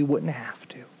so you wouldn't have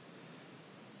to.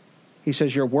 He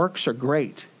says, your works are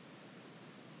great,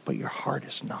 but your heart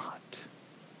is not.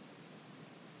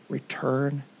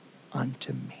 Return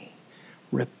unto me.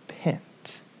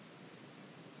 Repent,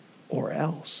 or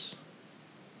else.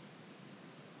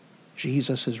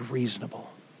 Jesus is reasonable.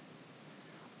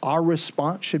 Our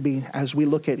response should be, as we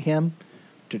look at him,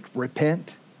 to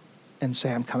repent and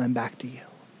say, I'm coming back to you.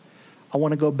 I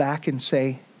want to go back and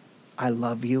say, I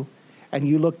love you. And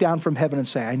you look down from heaven and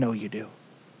say, I know you do.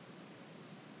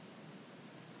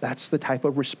 That's the type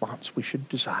of response we should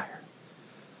desire.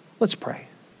 Let's pray.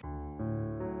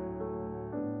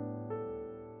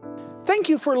 Thank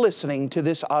you for listening to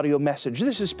this audio message.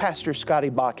 This is Pastor Scotty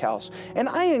Bachhaus, and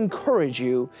I encourage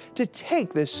you to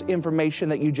take this information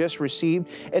that you just received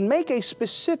and make a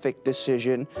specific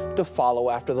decision to follow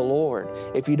after the Lord.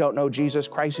 If you don't know Jesus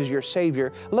Christ as your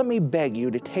Savior, let me beg you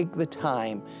to take the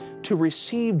time to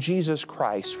receive Jesus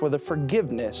Christ for the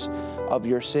forgiveness of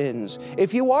your sins.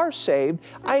 If you are saved,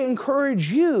 I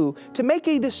encourage you to make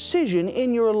a decision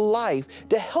in your life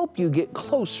to help you get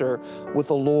closer with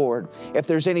the Lord. If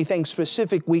there's anything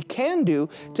specific we can do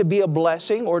to be a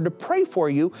blessing or to pray for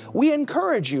you, we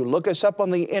encourage you. Look us up on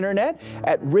the internet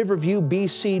at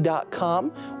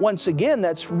riverviewbc.com. Once again,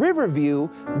 that's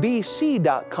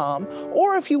riverviewbc.com.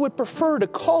 Or if you would prefer to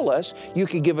call us, you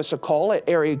could give us a call at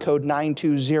area code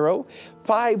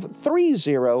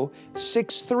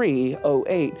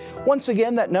 920-530-6308. Once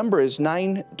again, that number is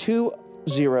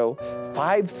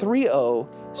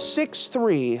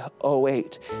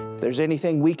 920-530-6308. If there's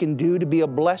anything we can do to be a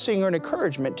blessing or an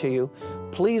encouragement to you,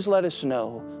 please let us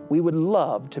know. We would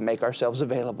love to make ourselves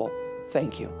available.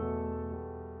 Thank you.